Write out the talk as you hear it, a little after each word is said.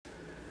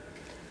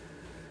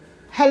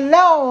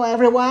Hello,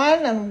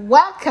 everyone, and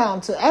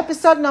welcome to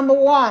episode number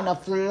 1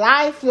 of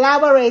Life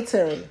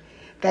Laboratory,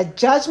 the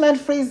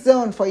judgment-free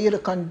zone for you to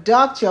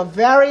conduct your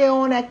very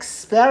own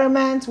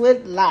experiment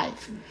with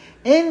life.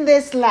 In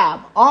this lab,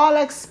 all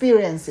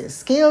experiences,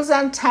 skills,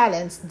 and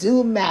talents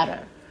do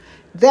matter.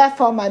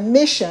 Therefore, my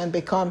mission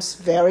becomes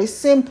very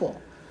simple: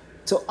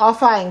 to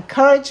offer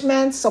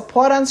encouragement,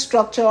 support, and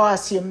structure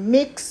as you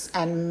mix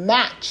and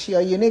match your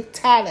unique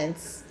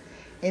talents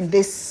in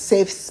this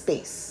safe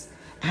space.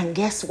 And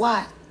guess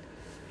what?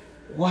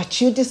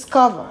 What you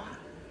discover,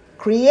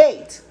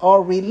 create,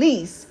 or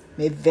release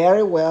may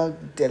very well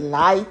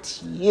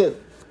delight you.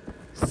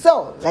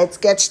 So let's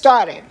get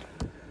started.